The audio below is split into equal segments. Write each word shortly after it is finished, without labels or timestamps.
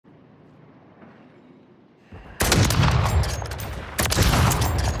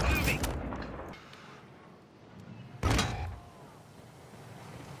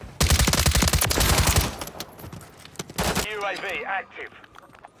UAV active.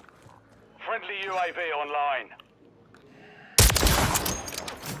 Friendly UAV online.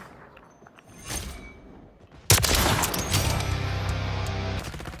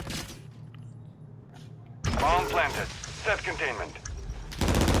 Bomb planted. Set containment.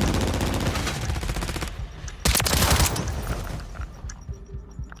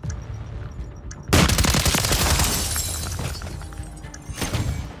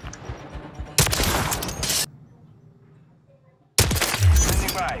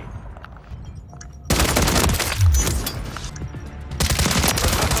 Standing by.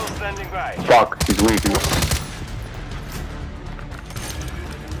 Personnel standing by. Fuck, he's weak.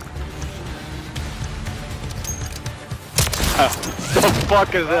 The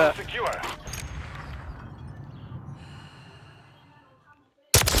fuck is that? Secure.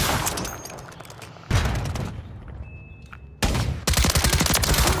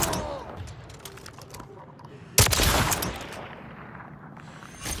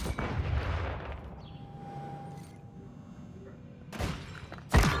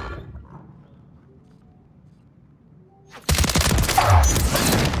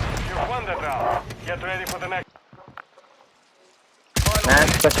 You've won that round. Get ready for the next. Man,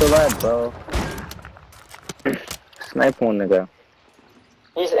 special ed, bro. Snipe one nigga.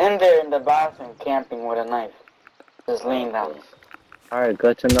 He's in there in the bathroom camping with a knife. Just laying down. Alright,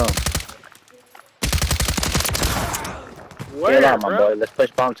 good to know. Where, Get out, my bro? boy. Let's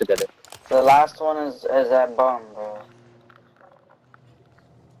push bomb together. The last one is that bomb, bro.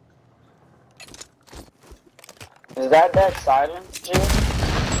 Is that silence, G?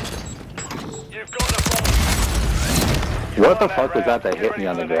 You've got the bomb. What the fuck was that hit me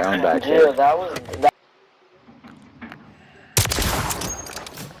on the ground back G, there? that was...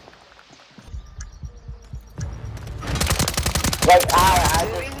 Like, I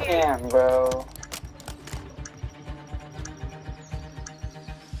just can't, bro.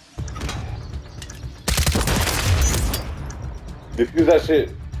 Defuse that shit.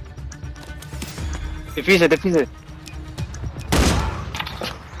 Defuse it, defuse it.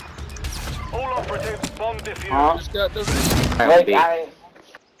 All operatives, bomb defused. Huh? Just got this. Like,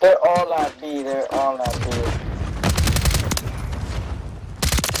 they're all at B, they're all at B.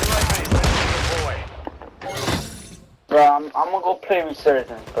 UAV, ready to deploy. Bro, I'm gonna go play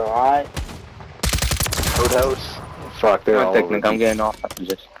Resurgence, bro, alright? Roadhouse. Fuck, they're all Technic, over. I'm getting off after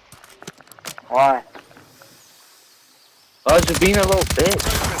this. Why? Oh, just being a little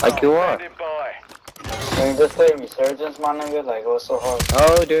bitch. Like you are. Standing by. Can you just play Resurgence, my nigga? Like, what's so hard?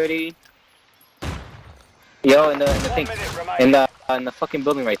 Oh, dirty. Yo, in the 1 thing. minute remaining. In the fucking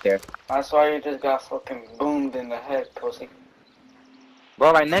building right there. That's why you just got fucking boomed in the head, pussy.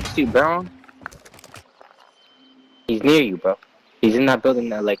 Bro, right next to you, bro. He's near you, bro. He's in that building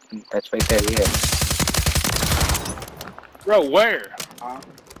that, like, that's right there, yeah. Bro, where? Huh?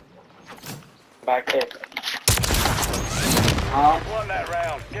 Back here. Huh? Won that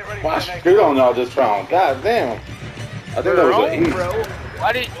round. Get ready Why for the next shoot on y'all this round? God damn. I think that was Bro, an E. bro.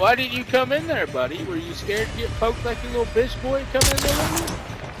 Why did you come in there, buddy? Were you scared to get poked like a little bitch boy coming in there with me?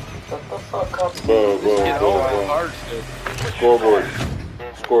 Shut the fuck up. Bro, Get bro, over bro. hard shit. Scoreboard.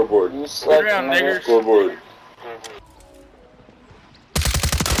 Scoreboard. You slept, around, nigga. niggers. Scoreboard.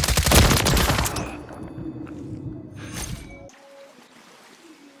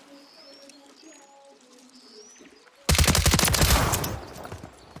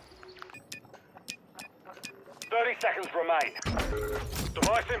 seconds remain.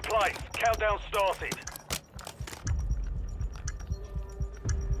 Device in place. Countdown started.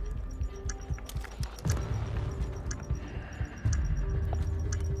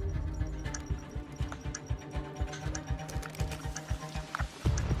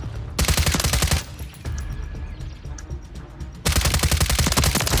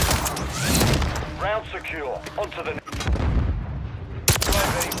 Round secure. Onto the next.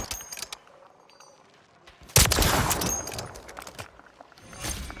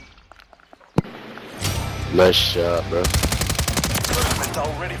 Nice shot, bro. Cruise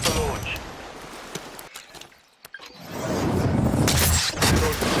missile ready for launch. Go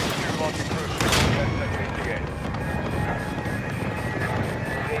to 6-2 marking cruise missile. 10 seconds to get.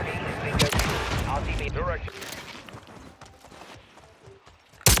 RTB direction.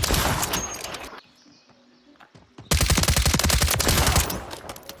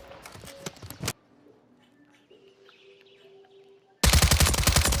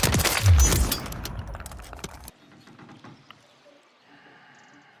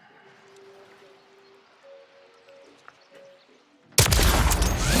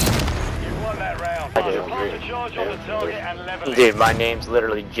 Charge on the target and level it. Dude, my name's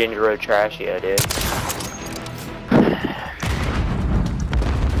literally Ginger Trashio, dude.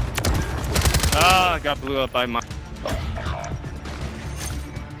 Ah, I got blew up by my.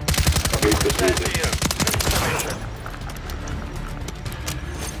 Send to you. Mission.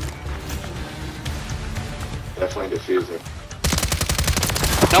 Definitely diffuser.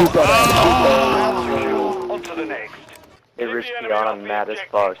 On to the next. They Leave the risky enemy on off him the mad as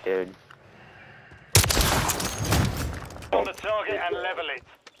objective. fuck, dude. On the target and level it.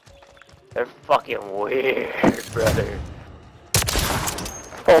 They're fucking weird, brother.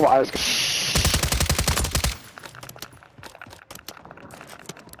 Oh my.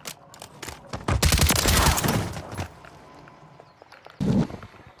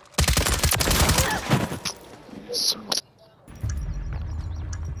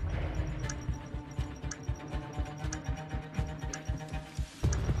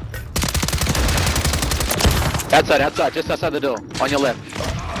 Outside, just outside the door, on your left.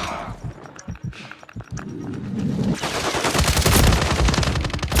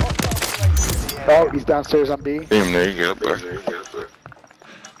 Oh, he's downstairs on B. Damn, there you go, bro.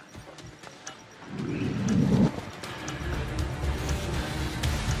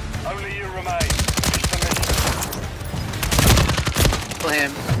 Only you remain. Finish the mission.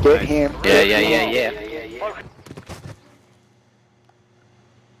 Kill him. Get him. Yeah. Focus.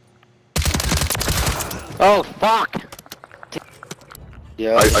 Oh, fuck!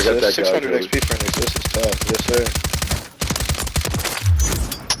 Yeah, I got that guy, 600 Joey. XP for an assist is tough. Yes, sir.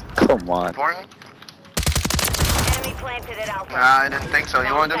 Come on. Important? Enemy planted at Alpha. Nah, I didn't think so.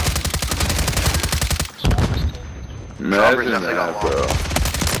 You wanted him? Imagine definitely got that, bro.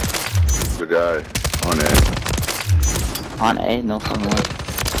 The guy on it. On A, no someone.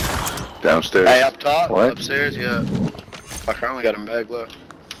 Downstairs. Hey, up top? What? Upstairs, yeah. Fuck, I only got him bag left.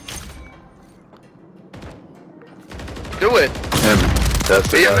 Do it! Him. That's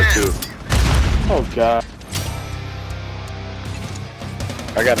the Be a guy, man. too. Oh god.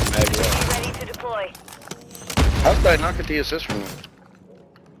 I got him bag left. Ready to deploy. How did I not get the assist from him?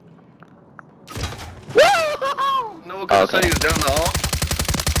 No one could have said he was down the hall.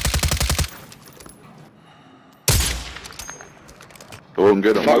 Go and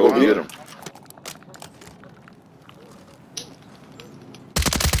get him. Fuck, Go and man. get him.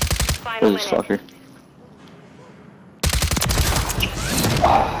 Final Who's this minute. fucker?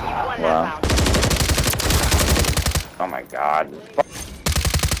 You've won that Wow. round. Oh my god.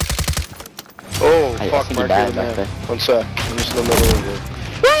 Oh, I fuck, see the Mark, bag get back in there. there. One sec. I'm just in the middle of it.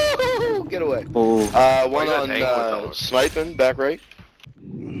 Woo! Get away. Oh, One you gotta on hang with those? sniping, back right.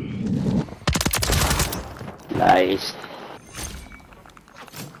 nice.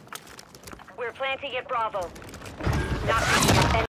 We're planting at Bravo. Not